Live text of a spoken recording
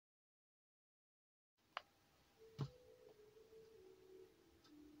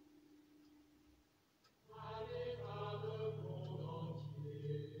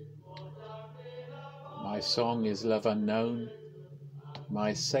song is love unknown,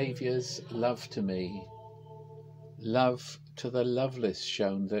 my Saviour's love to me, love to the loveless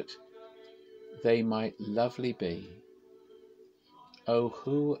shown that they might lovely be. Oh,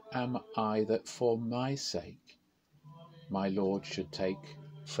 who am I that for my sake my Lord should take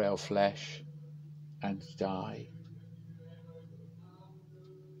frail flesh and die?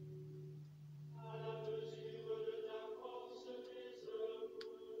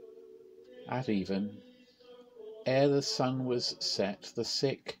 At even, ere the sun was set, the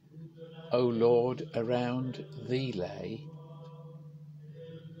sick, O Lord, around thee lay.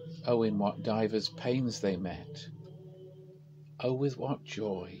 Oh, in what divers pains they met! Oh, with what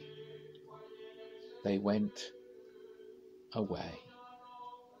joy they went away.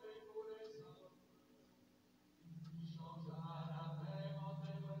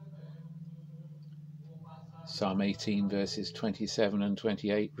 Psalm 18 verses 27 and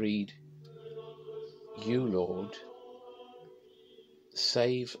 28 read, You, Lord,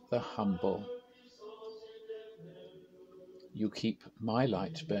 save the humble. You keep my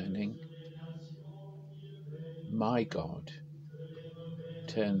light burning. My God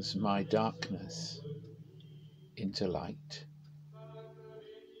turns my darkness into light.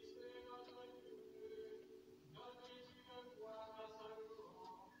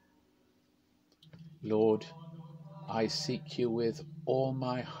 Lord, I seek you with all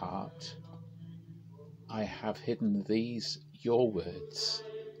my heart. I have hidden these, your words,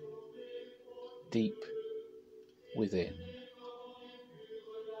 deep within.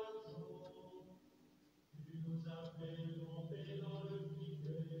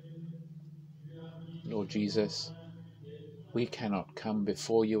 Lord Jesus, we cannot come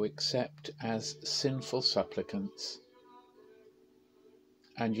before you except as sinful supplicants,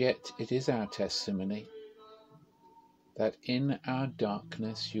 and yet it is our testimony that in our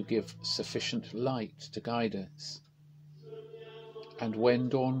darkness you give sufficient light to guide us, and when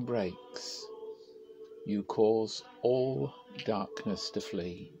dawn breaks, you cause all darkness to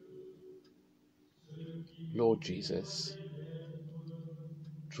flee. Lord Jesus,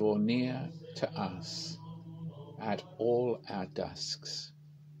 draw near to us at all our dusks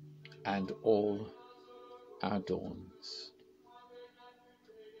and all our dawns.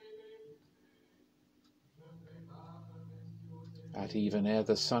 At even ere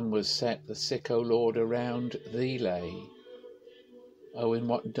the sun was set, the sick, O Lord, around thee lay. Oh, in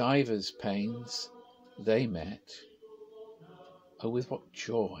what divers pains they met! Oh, with what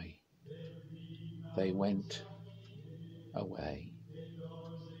joy they went away.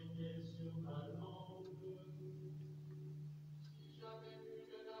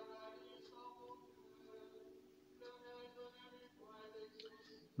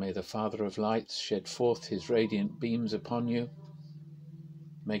 May the Father of lights shed forth his radiant beams upon you.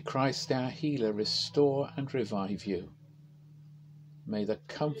 May Christ our healer restore and revive you. May the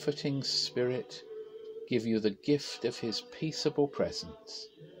comforting Spirit give you the gift of his peaceable presence.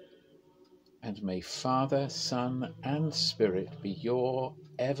 And may Father, Son, and Spirit be your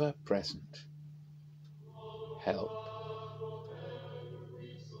ever-present help